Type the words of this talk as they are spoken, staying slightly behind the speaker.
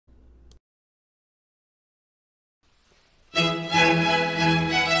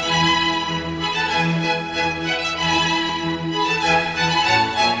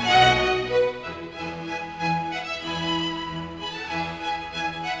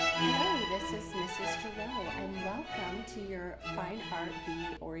Fine Art B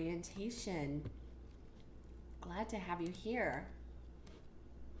orientation. Glad to have you here.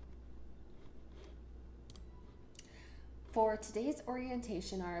 For today's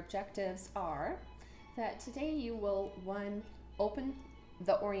orientation, our objectives are that today you will, 1, open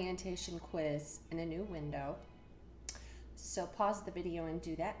the orientation quiz in a new window. So pause the video and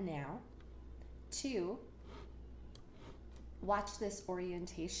do that now. 2, watch this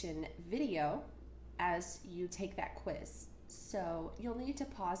orientation video as you take that quiz. So you'll need to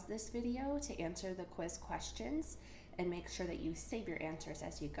pause this video to answer the quiz questions and make sure that you save your answers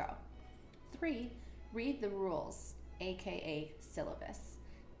as you go. 3, read the rules, aka syllabus.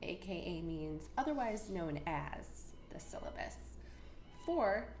 AKA means otherwise known as the syllabus.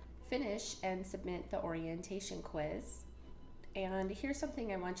 4, finish and submit the orientation quiz. And here's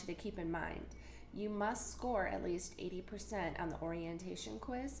something I want you to keep in mind. You must score at least 80% on the orientation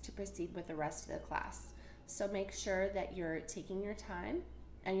quiz to proceed with the rest of the class. So make sure that you're taking your time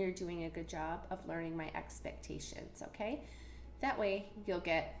and you're doing a good job of learning my expectations, okay? That way you'll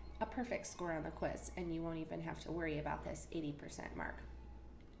get a perfect score on the quiz and you won't even have to worry about this 80% mark.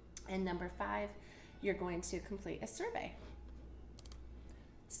 And number 5, you're going to complete a survey.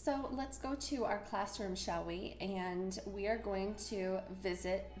 So let's go to our classroom, shall we? And we are going to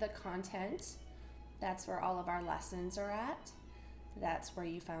visit the content. That's where all of our lessons are at. That's where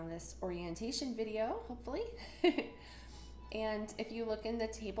you found this orientation video, hopefully. And if you look in the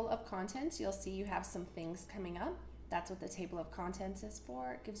table of contents, you'll see you have some things coming up. That's what the table of contents is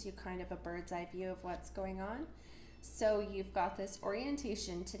for. It gives you kind of a bird's eye view of what's going on. So you've got this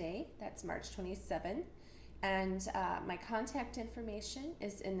orientation today, that's March 27th, and my contact information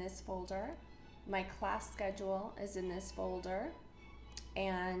is in this folder. My class schedule is in this folder.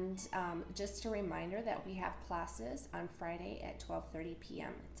 And just a reminder that we have classes on Friday at 12:30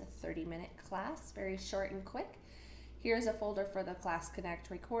 p.m. It's a 30-minute class, very short and quick. Here's a folder for the Class Connect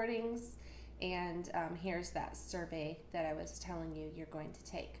recordings, and here's that survey that I was telling you you're going to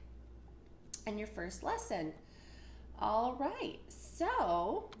take. And your first lesson. All right,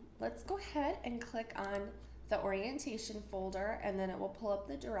 so let's go ahead and click on the orientation folder, and then it will pull up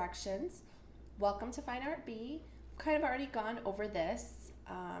the directions. Welcome to Fine Art B. I've kind of already gone over this,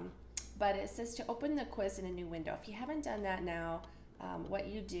 but it says to open the quiz in a new window. If you haven't done that now, what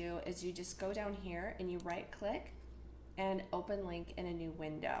you do is you just go down here and you right-click and open link in a new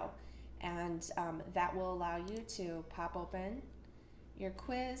window. And that will allow you to pop open your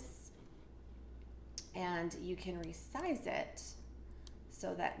quiz, and you can resize it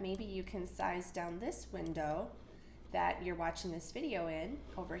so that maybe you can size down this window that you're watching this video in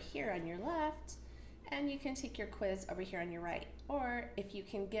over here on your left, and you can take your quiz over here on your right. Or if you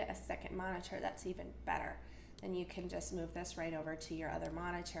can get a second monitor, that's even better. Then you can just move this right over to your other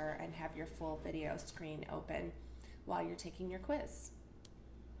monitor and have your full video screen open while you're taking your quiz.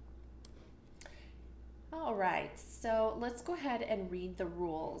 All right, so let's go ahead and read the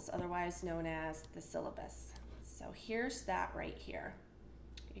rules, otherwise known as the syllabus. So here's that right here.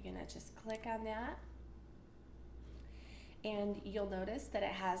 You're gonna just click on that, and you'll notice that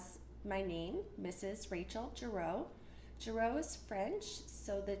it has my name, Mrs. Rachel Girot. Girot is French,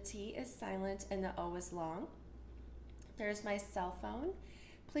 so the T is silent and the O is long. There's my cell phone.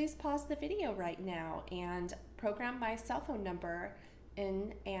 Please pause the video right now and program my cell phone number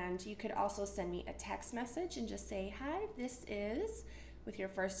in, and you could also send me a text message and just say, hi, this is, with your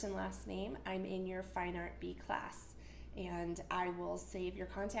first and last name, I'm in your Fine Art B class. And I will save your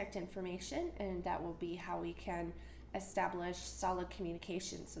contact information, and that will be how we can establish solid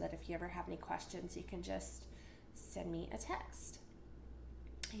communication, so that if you ever have any questions, you can just send me a text.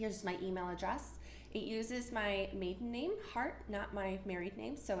 Here's my email address. It uses my maiden name, Hart, not my married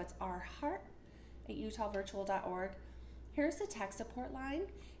name, so it's rhart@utahvirtual.org. Here's the tech support line.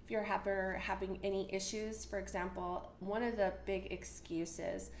 If you're ever having any issues, for example, one of the big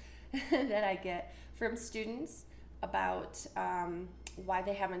excuses that I get from students about why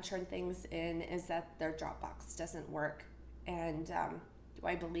they haven't turned things in is that their Dropbox doesn't work. And do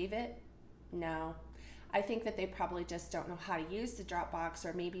I believe it? No. I think that they probably just don't know how to use the Dropbox,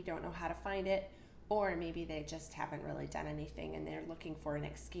 or maybe don't know how to find it, or maybe they just haven't really done anything and they're looking for an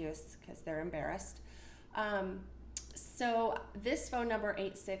excuse because they're embarrassed. So this phone number,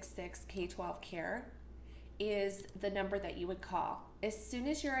 866-K12-CARE, is the number that you would call. As soon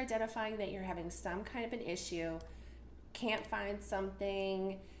as you're identifying that you're having some kind of an issue, can't find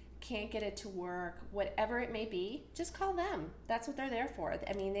something, can't get it to work, whatever it may be, just call them. That's what they're there for.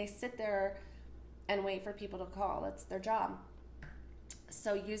 I mean, they sit there and wait for people to call. It's their job.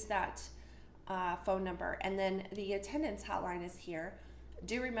 So use that phone number. And then the attendance hotline is here.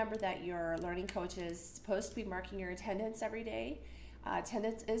 Do remember that your learning coach is supposed to be marking your attendance every day.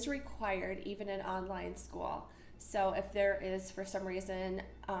 Attendance is required even in online school. So if there is, for some reason,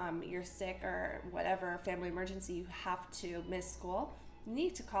 you're sick or whatever, family emergency, you have to miss school, you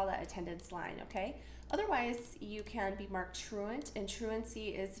need to call that attendance line, okay? Otherwise, you can be marked truant, and truancy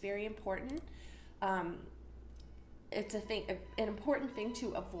is very important. It's an important thing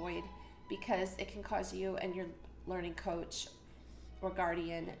to avoid because it can cause you and your learning coach or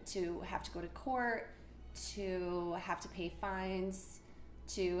guardian to have to go to court, to have to pay fines,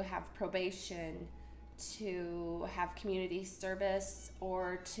 to have probation, to have community service,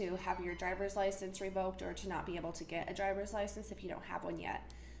 or to have your driver's license revoked, or to not be able to get a driver's license if you don't have one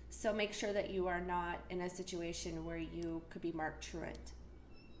yet. So make sure that you are not in a situation where you could be marked truant.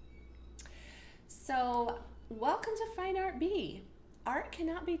 So welcome to Fine Art B. Art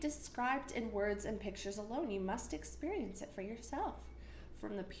cannot be described in words and pictures alone. You must experience it for yourself.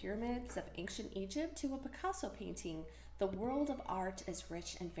 From the pyramids of ancient Egypt to a Picasso painting, the world of art is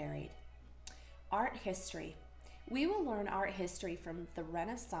rich and varied. Art history. We will learn art history from the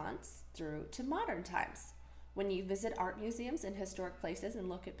Renaissance through to modern times. When you visit art museums and historic places and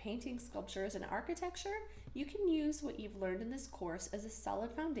look at paintings, sculptures, and architecture, you can use what you've learned in this course as a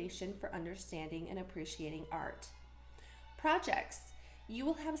solid foundation for understanding and appreciating art. Projects. You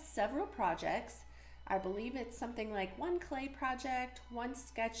will have several projects. I believe it's something like 1 clay project, 1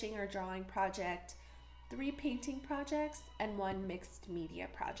 sketching or drawing project, 3 painting projects, and 1 mixed media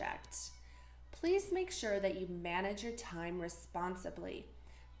project. Please make sure that you manage your time responsibly.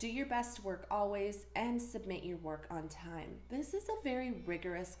 Do your best work always and submit your work on time. This is a very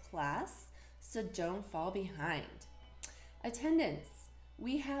rigorous class, so don't fall behind. Attendance.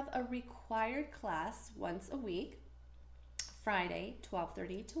 We have a required class once a week, Friday,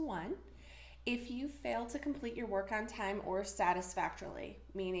 12:30 to 1. If you fail to complete your work on time or satisfactorily,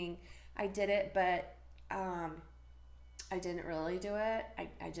 meaning I did it, but I didn't really do it.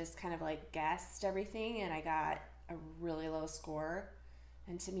 I just kind of like guessed everything and I got a really low score.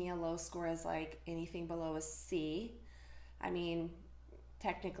 And to me, a low score is like anything below a C. I mean,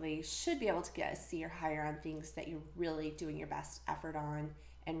 technically, you should be able to get a C or higher on things that you're really doing your best effort on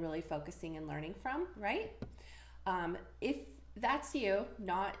and really focusing and learning from, right? If that's you,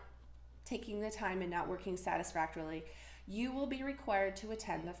 not taking the time and not working satisfactorily, you will be required to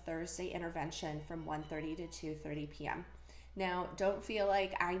attend the Thursday intervention from 1:30 to 2:30 p.m. Now, don't feel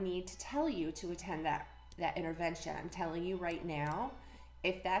like I need to tell you to attend that intervention. I'm telling you right now,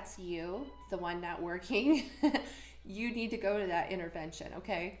 if that's you, the one not working, you need to go to that intervention,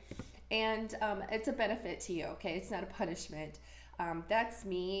 okay? And it's a benefit to you, okay? It's not a punishment. That's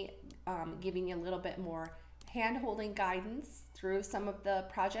me giving you a little bit more hand-holding guidance through some of the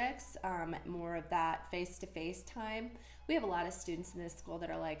projects, more of that face-to-face time. We have a lot of students in this school that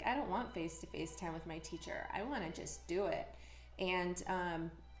are like, I don't want face-to-face time with my teacher. I want to just do it. And,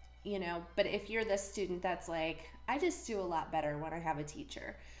 you know, but if you're the student that's like, I just do a lot better when I have a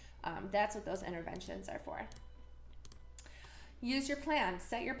teacher, that's what those interventions are for. Use your plan.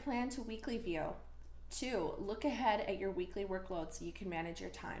 Set your plan to weekly view. 2, look ahead at your weekly workload so you can manage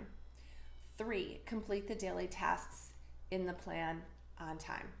your time. 3, complete the daily tasks in the plan on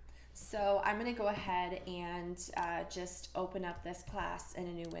time. So I'm going to go ahead and just open up this class in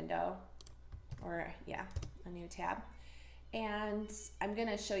a new window, or yeah, a new tab. And I'm going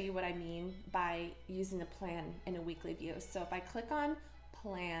to show you what I mean by using the plan in a weekly view. So if I click on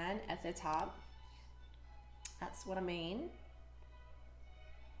plan at the top, that's what I mean.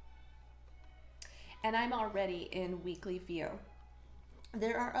 And I'm already in weekly view.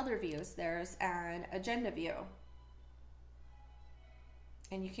 There are other views. There's an agenda view.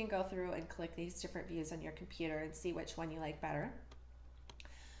 And you can go through and click these different views on your computer and see which one you like better.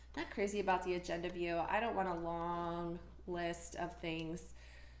 Not crazy about the agenda view. I don't want a long list of things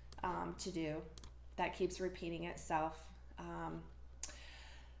to do that keeps repeating itself.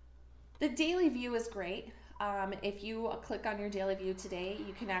 The daily view is great. If you click on your daily view today,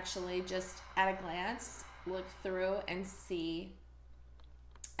 you can actually just at a glance look through and see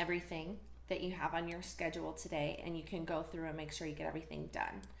everything that you have on your schedule today, and you can go through and make sure you get everything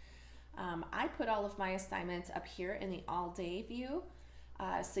done. I put all of my assignments up here in the all day view,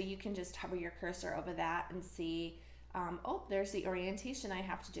 so you can just hover your cursor over that and see, oh, there's the orientation I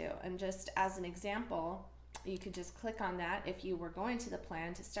have to do. And just as an example, you could just click on that if you were going to the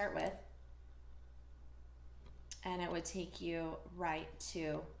plan to start with, and it would take you right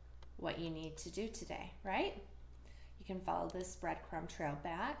to what you need to do today, right? You can follow this breadcrumb trail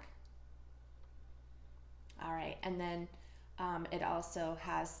back. All right, and then It also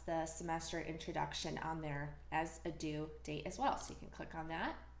has the semester introduction on there as a due date as well. So you can click on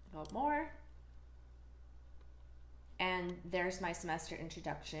that, go more, and there's my semester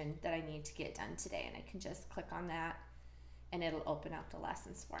introduction that I need to get done today. And I can just click on that and it'll open up the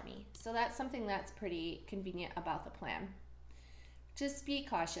lessons for me. So that's something that's pretty convenient about the plan. Just be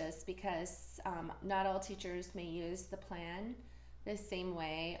cautious because not all teachers may use the plan the same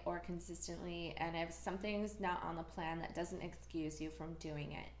way or consistently, and if something's not on the plan, that doesn't excuse you from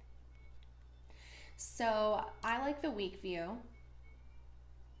doing it. So I like the week view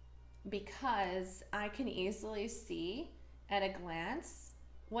because I can easily see at a glance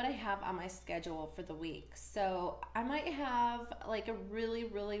what I have on my schedule for the week. So I might have like a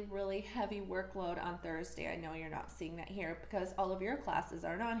really heavy workload on Thursday. I know you're not seeing that here because all of your classes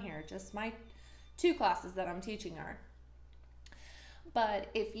aren't on here, just my 2 classes that I'm teaching are. But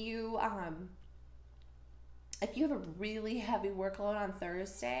if you have a really heavy workload on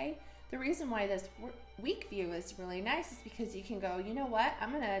Thursday, the reason why this week view is really nice is because you can go, you know what,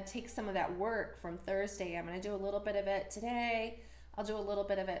 I'm going to take some of that work from Thursday. I'm going to do a little bit of it today. I'll do a little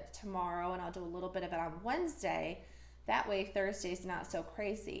bit of it tomorrow, and I'll do a little bit of it on Wednesday. That way Thursday's not so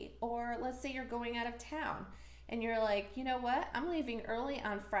crazy. Or let's say you're going out of town and you're like, you know what, I'm leaving early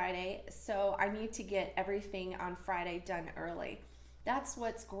on Friday, so I need to get everything on Friday done early. That's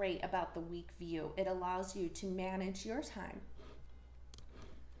what's great about the week view. It allows you to manage your time.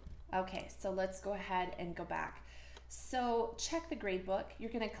 Okay, so let's go ahead and go back. So check the grade book. You're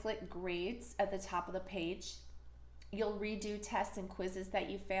going to click grades at the top of the page. You'll redo tests and quizzes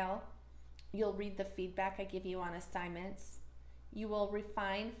that you fail. You'll read the feedback I give you on assignments. You will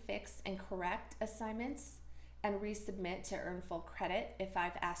refine, fix, and correct assignments and resubmit to earn full credit if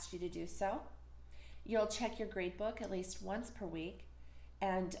I've asked you to do so. You'll check your grade book at least once per week.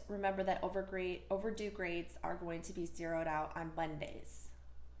 And remember that overdue grades are going to be zeroed out on Mondays.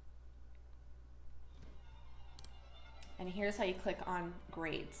 And here's how you click on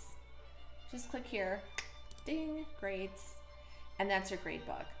grades. Just click here, ding, grades, and that's your grade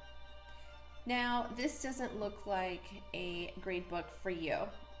book. Now, this doesn't look like a grade book for you.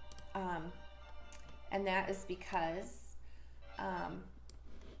 And that is because I'm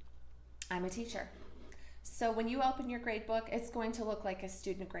a teacher. So when you open your grade book, it's going to look like a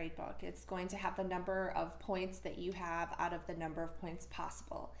student grade book. It's going to have the number of points that you have out of the number of points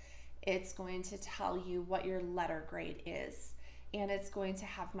possible. It's going to tell you what your letter grade is. And it's going to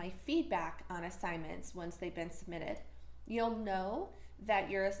have my feedback on assignments once they've been submitted. You'll know that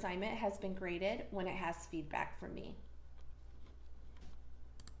your assignment has been graded when it has feedback from me.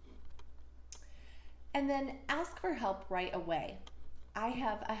 And then ask for help right away. I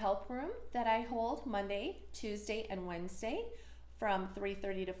have a help room that I hold Monday, Tuesday, and Wednesday from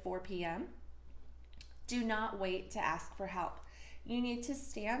 3:30 to 4 p.m. Do not wait to ask for help. You need to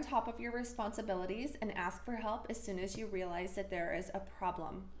stay on top of your responsibilities and ask for help as soon as you realize that there is a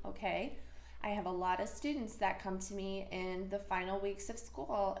problem, okay? I have a lot of students that come to me in the final weeks of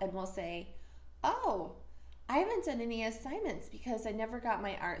school and will say, oh, I haven't done any assignments because I never got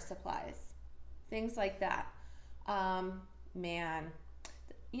my art supplies. Things like that. Man,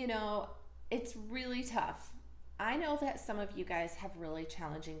 you know, it's really tough. I know that some of you guys have really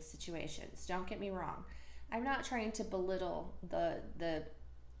challenging situations. Don't get me wrong. I'm not trying to belittle the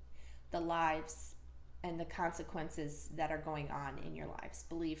lives and the consequences that are going on in your lives.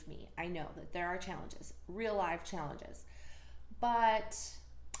 Believe me, I know that there are challenges, real life challenges. But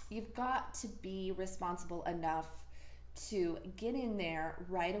you've got to be responsible enough to get in there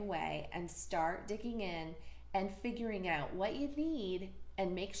right away and start digging in and figuring out what you need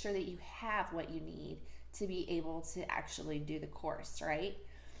and make sure that you have what you need to be able to actually do the course, right?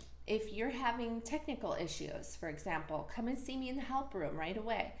 If you're having technical issues, for example, come and see me in the help room right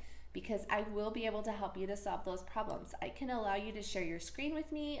away because I will be able to help you to solve those problems. I can allow you to share your screen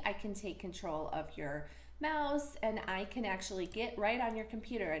with me. I can take control of your mouse and I can actually get right on your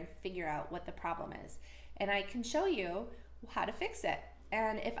computer and figure out what the problem is. And I can show you how to fix it.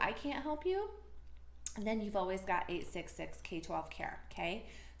 And if I can't help you, then you've always got 866 K-12 Care, okay?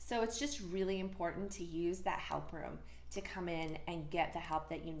 So it's just really important to use that help room to come in and get the help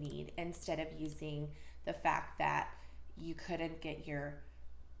that you need instead of using the fact that you couldn't get your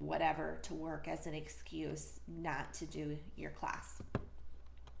whatever to work as an excuse not to do your class.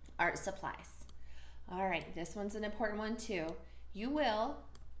 Art supplies. All right, this one's an important one too. You will,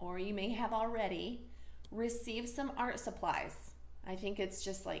 or you may have already, receive some art supplies. I think it's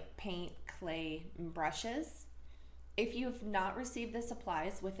just like paint, clay, and brushes. If you have not received the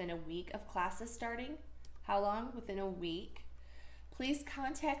supplies within a week of classes starting, how long? Within a week, please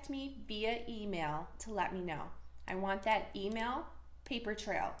contact me via email to let me know. I want that email paper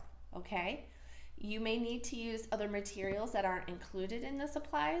trail, okay? You may need to use other materials that aren't included in the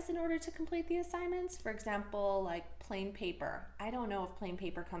supplies in order to complete the assignments. For example, like plain paper. I don't know if plain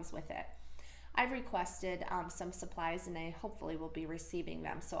paper comes with it. I've requested some supplies and I hopefully will be receiving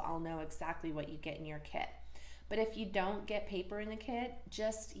them, so I'll know exactly what you get in your kit. But if you don't get paper in the kit,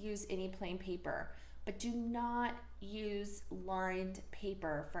 just use any plain paper. But do not use lined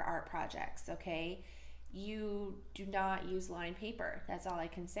paper for art projects, okay? You do not use lined paper. That's all I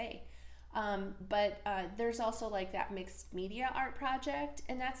can say. But there's also like that mixed media art project,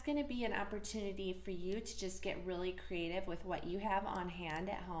 and that's going to be an opportunity for you to just get really creative with what you have on hand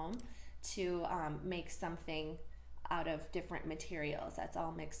at home to make something out of different materials. That's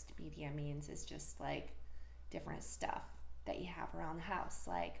all mixed media means, is just like different stuff that you have around the house.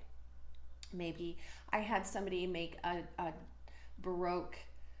 Like maybe I had somebody make a Baroque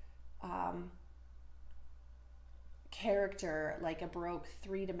character, like a Baroque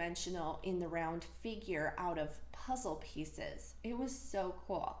three-dimensional in the round figure out of puzzle pieces. It was so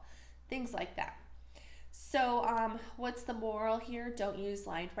cool. Things like that. So what's the moral here? Don't use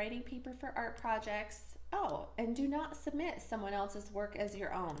lined writing paper for art projects. Oh, and do not submit someone else's work as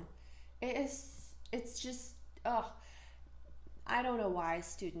your own. It's just, oh, I don't know why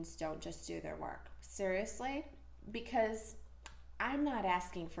students don't just do their work. Seriously, because I'm not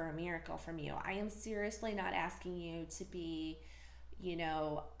asking for a miracle from you. I am seriously not asking you to be, you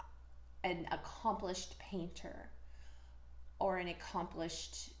know, an accomplished painter or an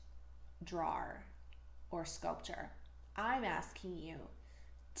accomplished drawer or sculptor. I'm asking you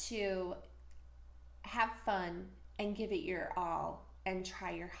to have fun and give it your all and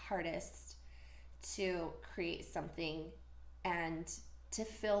try your hardest to create something and to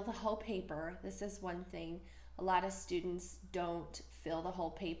fill the whole paper. This is one thing. A lot of students don't fill the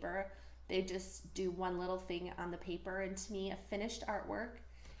whole paper. They just do one little thing on the paper. And to me, a finished artwork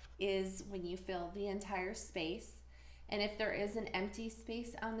is when you fill the entire space. And if there is an empty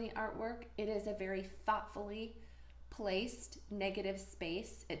space on the artwork, it is a very thoughtfully placed negative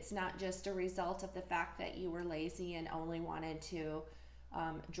space. It's not just a result of the fact that you were lazy and only wanted to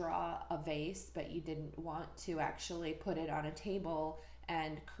draw a vase, but you didn't want to actually put it on a table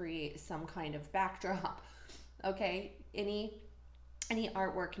and create some kind of backdrop. Okay, any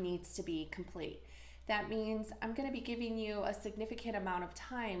artwork needs to be complete. That means I'm going to be giving you a significant amount of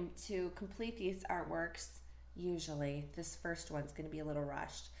time to complete these artworks. Usually, this first one's going to be a little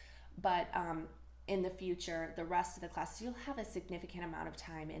rushed, but in the future, the rest of the class, you'll have a significant amount of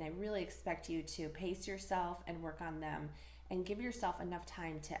time, and I really expect you to pace yourself and work on them and give yourself enough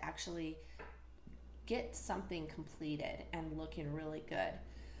time to actually get something completed and looking really good.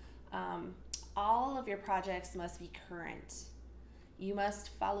 All of your projects must be current. You must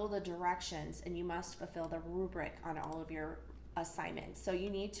follow the directions and you must fulfill the rubric on all of your assignments. So you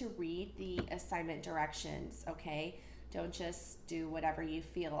need to read the assignment directions, okay? Don't just do whatever you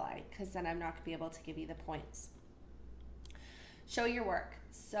feel like, because then I'm not going to be able to give you the points. Show your work.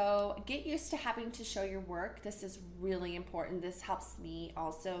 So get used to having to show your work. This is really important. This helps me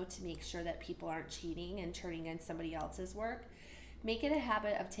also to make sure that people aren't cheating and turning in somebody else's work. Make it a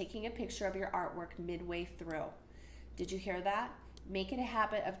habit of taking a picture of your artwork midway through. Did you hear that? Make it a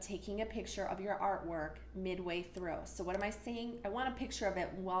habit of taking a picture of your artwork midway through. So what am I saying? I want a picture of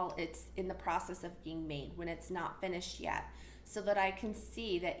it while it's in the process of being made, when it's not finished yet, so that I can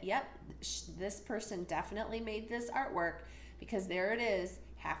see that, yep, this person definitely made this artwork, because there it is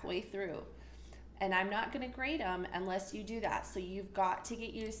halfway through. And I'm not going to grade them unless you do that. So you've got to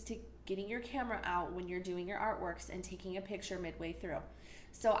get used to getting your camera out when you're doing your artworks and taking a picture midway through.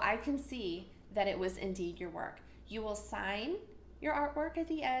 So I can see that it was indeed your work. You will sign your artwork at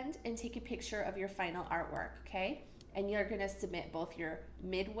the end and take a picture of your final artwork, okay? And you're gonna submit both your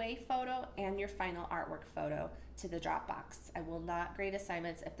midway photo and your final artwork photo to the Dropbox. I will not grade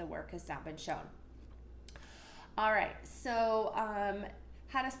assignments if the work has not been shown. All right, so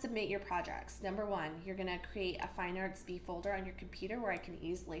how to submit your projects. Number one, you're gonna create a Fine Arts B folder on your computer where I can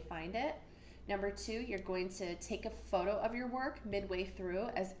easily find it. Number two, you're going to take a photo of your work midway through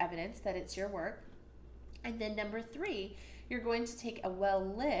as evidence that it's your work. And then number three, you're going to take a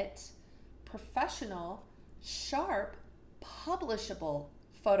well-lit, professional, sharp, publishable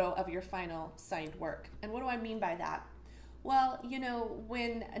photo of your final signed work. And what do I mean by that? Well, you know,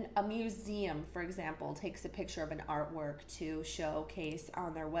 when a museum, for example, takes a picture of an artwork to showcase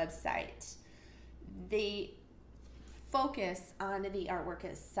on their website, they focus on the artwork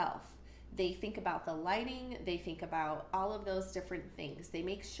itself. They think about the lighting, they think about all of those different things. They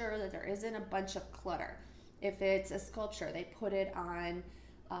make sure that there isn't a bunch of clutter. If it's a sculpture, they put it on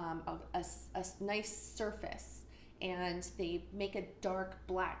a nice surface. and they make a dark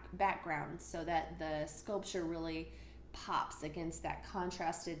black background so that the sculpture really pops against that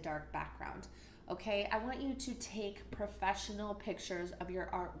contrasted dark background. Okay, I want you to take professional pictures of your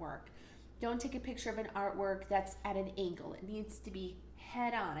artwork. Don't take a picture of an artwork that's at an angle. It needs to be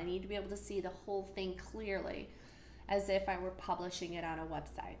head on. I need to be able to see the whole thing clearly, as if I were publishing it on a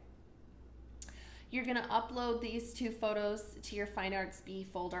website. You're gonna upload these 2 photos to your Fine Arts B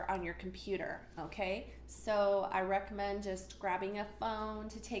folder on your computer, okay? So I recommend just grabbing a phone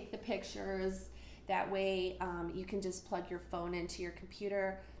to take the pictures. That way you can just plug your phone into your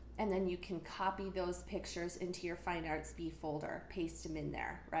computer, and then you can copy those pictures into your Fine Arts B folder, paste them in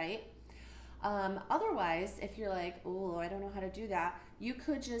there, right? Otherwise, if you're like, oh, I don't know how to do that, you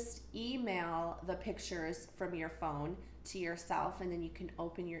could just email the pictures from your phone to yourself, and then you can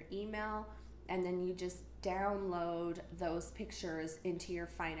open your email, and then you just download those pictures into your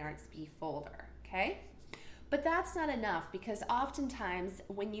Fine Arts B folder, okay? But that's not enough, because oftentimes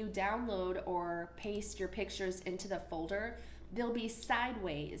when you download or paste your pictures into the folder, they'll be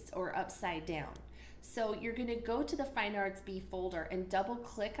sideways or upside down. So you're gonna go to the Fine Arts B folder and double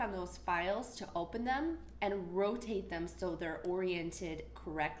click on those files to open them and rotate them so they're oriented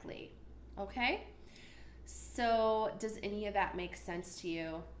correctly, okay? So does any of that make sense to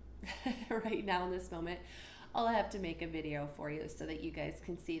you right now in this moment? I'll have to make a video for you so that you guys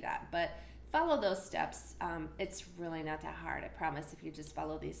can see that, but follow those steps. It's really not that hard, I promise. If you just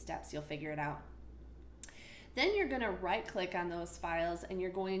follow these steps, you'll figure it out. Then you're gonna right click on those files and you're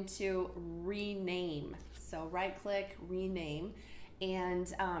going to rename. So right click, rename,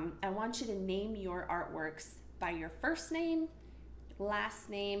 and I want you to name your artworks by your first name, last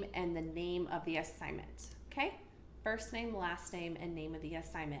name, and the name of the assignment, okay? First name, last name, and name of the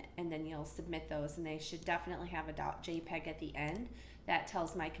assignment, and then you'll submit those, and they should definitely have a .jpeg at the end. That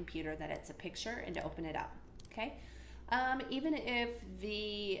tells my computer that it's a picture and to open it up, okay? Even if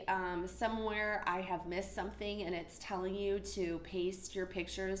somewhere I have missed something and it's telling you to paste your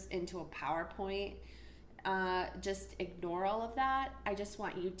pictures into a PowerPoint, just ignore all of that. I just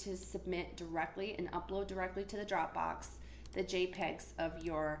want you to submit directly and upload directly to the Dropbox the JPEGs of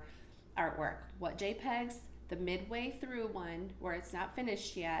your artwork. What JPEGs? The midway through one where it's not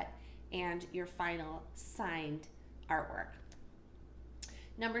finished yet, and your final signed artwork.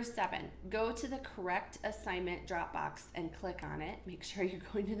 Number 7, go to the correct assignment Dropbox and click on it. Make sure you're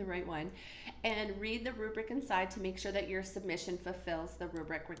going to the right one, and read the rubric inside to make sure that your submission fulfills the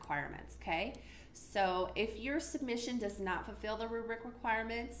rubric requirements, okay? So if your submission does not fulfill the rubric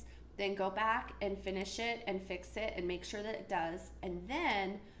requirements, then go back and finish it and fix it and make sure that it does, and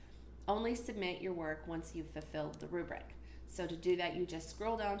then only submit your work once you've fulfilled the rubric. So to do that, you just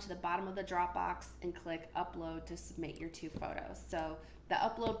scroll down to the bottom of the Dropbox and click upload to submit your 2 photos. So the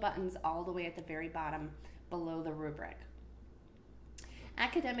upload button's all the way at the very bottom below the rubric.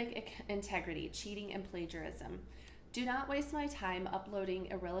 Academic integrity, cheating, and plagiarism. Do not waste my time uploading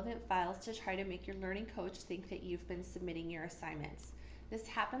irrelevant files to try to make your learning coach think that you've been submitting your assignments. This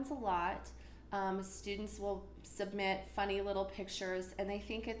happens a lot. Students will submit funny little pictures and they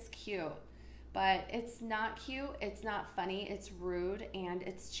think it's cute, but it's not cute, it's not funny, it's rude, and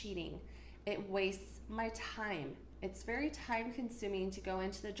it's cheating. It wastes my time. It's very time consuming to go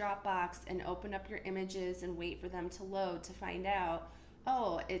into the Dropbox and open up your images and wait for them to load to find out,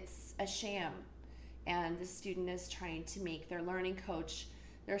 oh, it's a sham. And the student is trying to make their learning coach,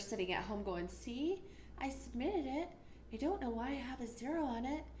 they're sitting at home going, see, I submitted it. I don't know why I have a 0 on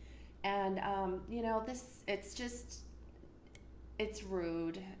it. And you know, it's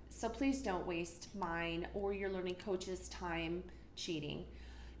rude. So please don't waste mine or your learning coach's time cheating.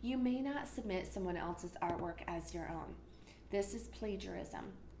 You may not submit someone else's artwork as your own. This is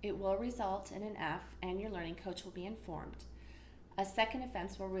plagiarism. It will result in an F and your learning coach will be informed. A second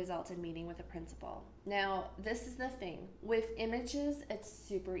offense will result in meeting with a principal. Now, this is the thing. With images, it's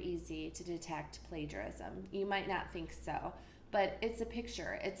super easy to detect plagiarism. You might not think so, but it's a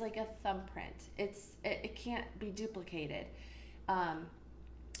picture. It's like a thumbprint. It can't be duplicated.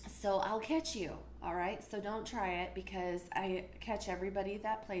 So I'll catch you, all right? So don't try it, because I catch everybody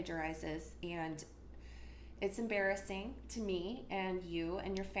that plagiarizes, and it's embarrassing to me and you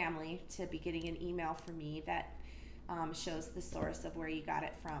and your family to be getting an email from me that shows the source of where you got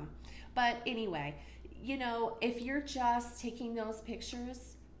it from. But anyway, you know, if you're just taking those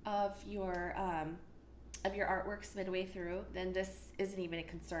pictures of your artworks midway through, then this isn't even a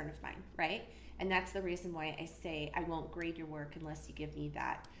concern of mine, right? And that's the reason why I say I won't grade your work unless you give me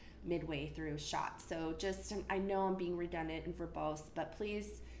that midway through shot. So just, I know I'm being redundant and verbose, but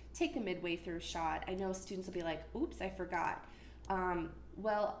please take the midway through shot. I know students will be like, oops, I forgot.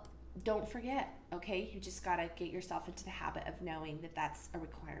 Well, don't forget, okay? You just got to get yourself into the habit of knowing that that's a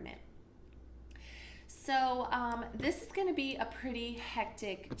requirement. So this is going to be a pretty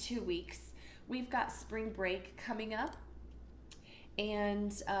hectic 2 weeks. We've got spring break coming up,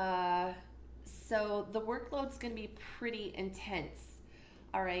 and so the workload's going to be pretty intense.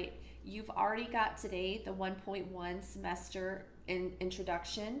 All right, you've already got today the 1.1 semester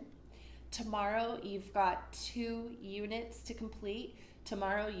introduction. Tomorrow you've got 2 units to complete.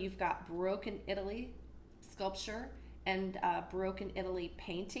 Tomorrow you've got Baroque in Italy sculpture and Baroque in Italy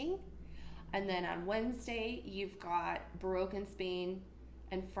painting. And then on Wednesday you've got Baroque in Spain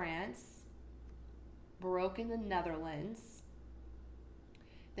and France, Baroque in the Netherlands.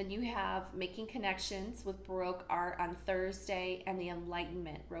 Then you have Making Connections with Baroque art on Thursday, and the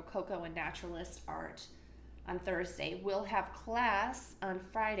Enlightenment, Rococo and Naturalist art on Thursday. We'll have class on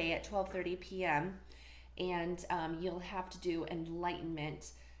Friday at 12:30 p.m. and you'll have to do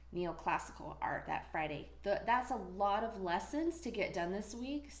Enlightenment neoclassical art that Friday. That's a lot of lessons to get done this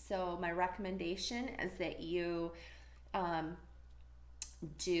week, so my recommendation is that you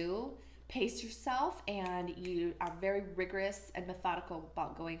do pace yourself and you are very rigorous and methodical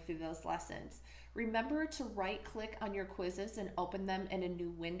about going through those lessons. Remember to right click on your quizzes and open them in a new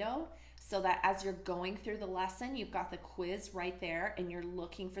window so that as you're going through the lesson, you've got the quiz right there and you're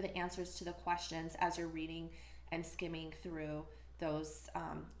looking for the answers to the questions as you're reading and skimming through those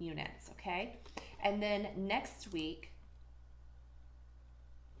units, okay? And then next week,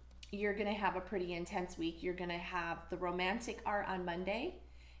 you're gonna have a pretty intense week. You're gonna have the romantic art on Monday,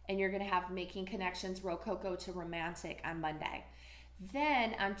 and you're gonna have Making Connections Rococo to Romantic on Monday.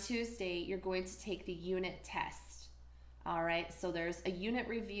 Then on Tuesday, you're going to take the unit test. All right, so there's a unit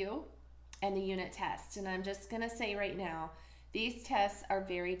review and the unit test. And I'm just gonna say right now, these tests are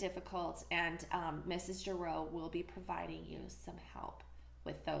very difficult, and Mrs. Girot will be providing you some help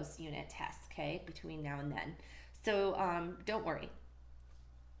with those unit tests, okay, between now and then. So don't worry,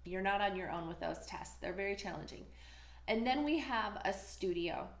 you're not on your own with those tests. They're very challenging. And then we have a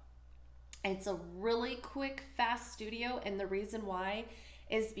studio. It's a really quick, fast studio, and the reason why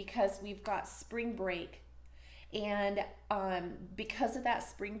is because we've got spring break. And because of that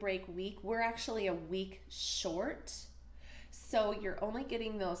spring break week, we're actually a week short. So you're only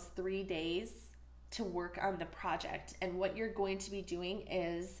getting those 3 days to work on the project. And what you're going to be doing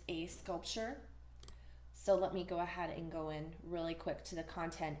is a sculpture. So let me go ahead and go in really quick to the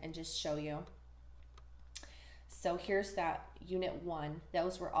content and just show you. So here's that unit 1.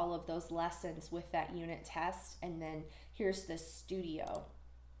 Those were all of those lessons with that unit test. And then here's the studio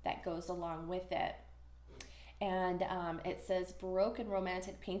that goes along with it. And it says Baroque and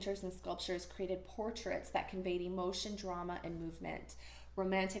Romantic painters and sculptors created portraits that conveyed emotion, drama, and movement.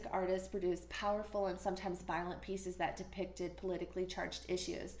 Romantic artists produced powerful and sometimes violent pieces that depicted politically charged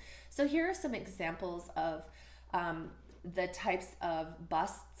issues. So here are some examples of the types of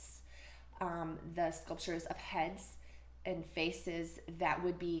busts, the sculptures of heads and faces that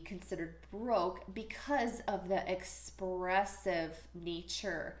would be considered Baroque because of the expressive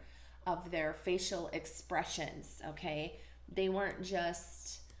nature of their facial expressions, okay? They weren't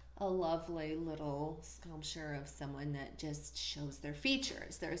just a lovely little sculpture of someone that just shows their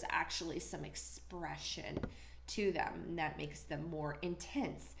features. There's actually some expression to them, and that makes them more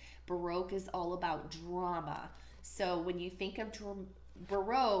intense. Baroque is all about drama. So when you think of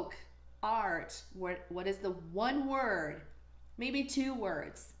Baroque art, what is the one word, maybe 2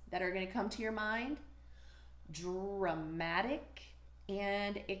 words that are going to come to your mind? Dramatic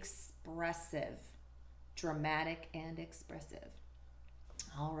and expressive. Dramatic and expressive.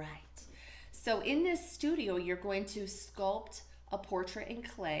 All right. So in this studio, you're going to sculpt a portrait in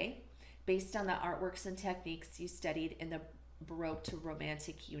clay based on the artworks and techniques you studied in the Baroque to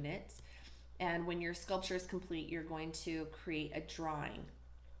Romantic unit. And when your sculpture is complete, you're going to create a drawing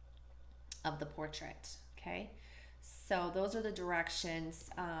of the portrait, okay? So those are the directions.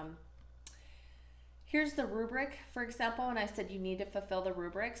 Here's the rubric, for example, and I said you need to fulfill the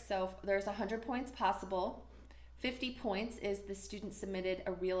rubric. So there's 100 points possible. 50 points is the student submitted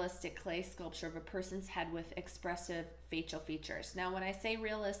a realistic clay sculpture of a person's head with expressive facial features. Now, when I say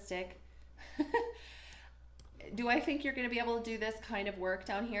realistic, do I think you're going to be able to do this kind of work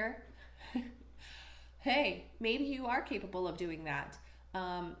down here? Hey, maybe you are capable of doing that.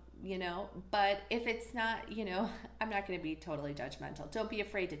 You know, but if it's not, you know, I'm not going to be totally judgmental. Don't be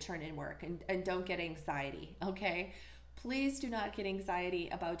afraid to turn in work, and don't get anxiety, okay? Please do not get anxiety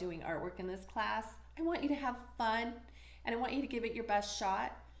about doing artwork in this class. I want you to have fun, and I want you to give it your best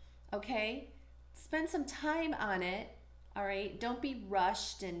shot, okay? Spend some time on it, All right, don't be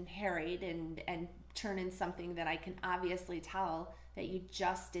rushed and harried and turn in something that I can obviously tell that you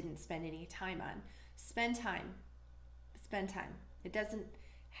just didn't spend any time on. Spend time. Spend time. It doesn't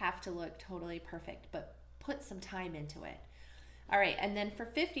have to look totally perfect, but put some time into it. All right, and then for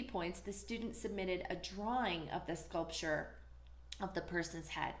 50 points, the student submitted a drawing of the sculpture of the person's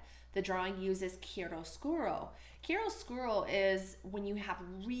head. The drawing uses chiaroscuro. Chiaroscuro is when you have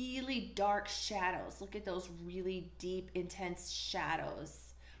really dark shadows. Look at those really deep, intense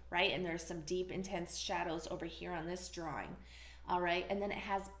shadows, right? And there's some deep, intense shadows over here on this drawing. All right, and then it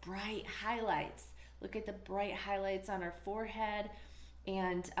has bright highlights. Look at the bright highlights on her forehead.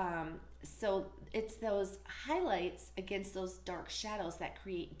 And so it's those highlights against those dark shadows that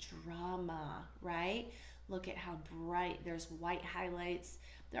create drama, right? Look at how bright. There's white highlights.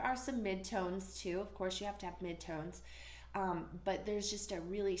 There are some midtones too. Of course, you have to have midtones. But there's just a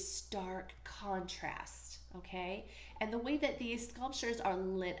really stark contrast, okay? And the way that these sculptures are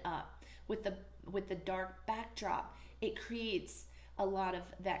lit up with the dark backdrop, it creates a lot of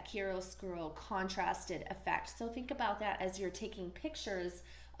that chiaroscuro contrasted effect. So think about that as you're taking pictures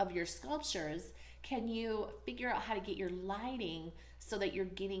of your sculptures. Can you figure out how to get your lighting so that you're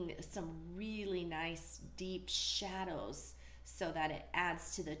getting some really nice deep shadows so that it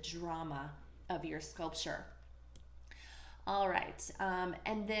adds to the drama of your sculpture? All right,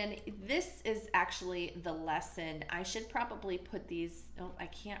 and then this is actually the lesson. I should probably put these, oh, I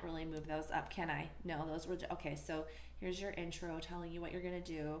can't really move those up, can I? No, those were, okay, so here's your intro telling you what you're gonna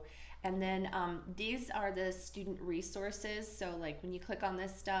do. And then these are the student resources. So like when you click on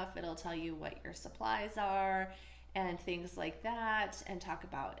this stuff, it'll tell you what your supplies are and things like that, and talk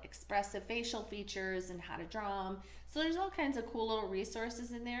about expressive facial features and how to draw them. So there's all kinds of cool little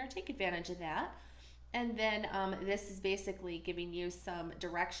resources in there. Take advantage of that. And then this is basically giving you some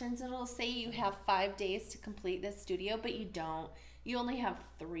directions. It'll say you have 5 days to complete this studio, but you don't. You only have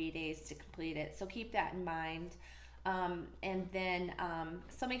 3 days to complete it. So keep that in mind. And then,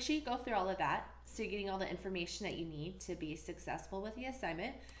 so make sure you go through all of that. So you're getting all the information that you need to be successful with the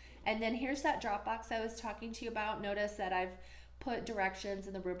assignment. And then here's that Dropbox I was talking to you about. Notice that I've put directions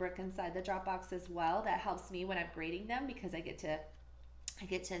in the rubric inside the Dropbox as well. That helps me when I'm grading them because I get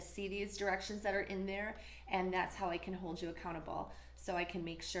to see these directions that are in there, and that's how I can hold you accountable. So I can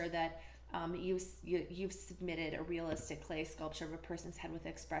make sure that you've submitted a realistic clay sculpture of a person's head with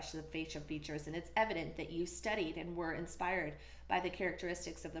expressive facial features, and it's evident that you studied and were inspired by the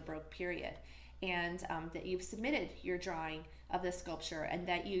characteristics of the Baroque period, and that you've submitted your drawing of the sculpture, and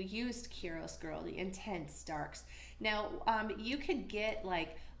that you used chiaroscuro, the intense darks. Now, you could get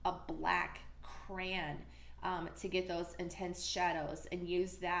like a black crayon to get those intense shadows, and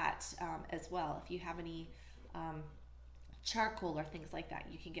use that as well. If you have any charcoal or things like that,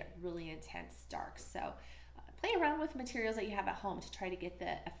 you can get really intense darks. So play around with materials that you have at home to try to get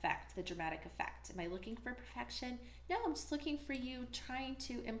the effect, the dramatic effect. Am I looking for perfection? No, I'm just looking for you trying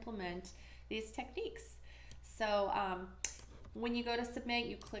to implement these techniques. So when you go to submit,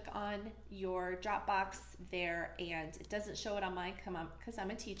 you click on your Dropbox there, and it doesn't show it on mine because I'm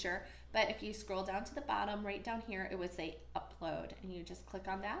a teacher, but if you scroll down to the bottom, right down here, it would say upload, and you just click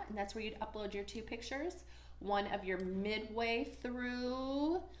on that, and that's where you'd upload your 2 pictures, one of your midway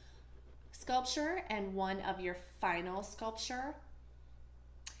through sculpture and one of your final sculpture.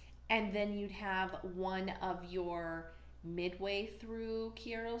 And then you'd have one of your midway through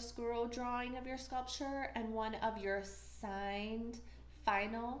chiaroscuro drawing of your sculpture and one of your signed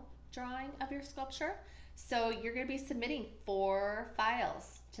final drawing of your sculpture. So you're going to be submitting 4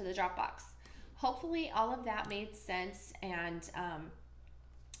 files to the Dropbox. Hopefully all of that made sense, and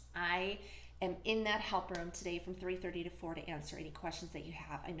I am in that help room today from 3:30 to 4 to answer any questions that you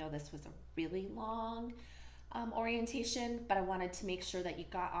have. I know this was a really long orientation, but I wanted to make sure that you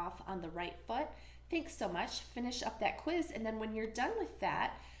got off on the right foot. Thanks so much. Finish up that quiz, and then when you're done with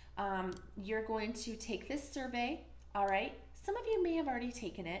that, you're going to take this survey. All right, some of you may have already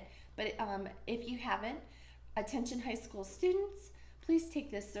taken it, but if you haven't, attention high school students, please take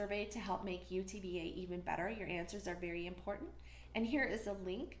this survey to help make UTBA even better. Your answers are very important, and here is a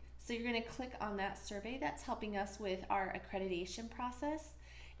link. So you're going to click on that survey. That's helping us with our accreditation process,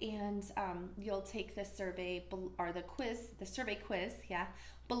 and you'll take the survey or the survey quiz,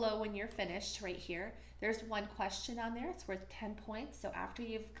 below when you're finished right here. There's 1 question on there. It's worth 10 points. So after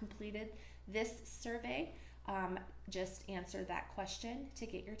you've completed this survey, just answer that question to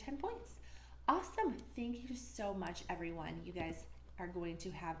get your 10 points. Awesome. Thank you so much, everyone. You guys are going to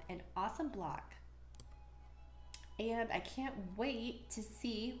have an awesome block. And I can't wait to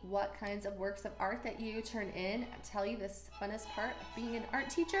see what kinds of works of art that you turn in. I tell you, this is the funnest part of being an art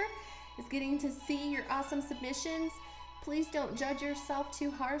teacher is getting to see your awesome submissions, Please don't judge yourself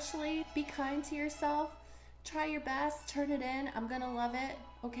too harshly. Be kind to yourself. Try your best. Turn it in. I'm going to love it.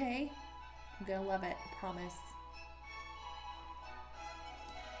 Okay? I'm going to love it. I promise.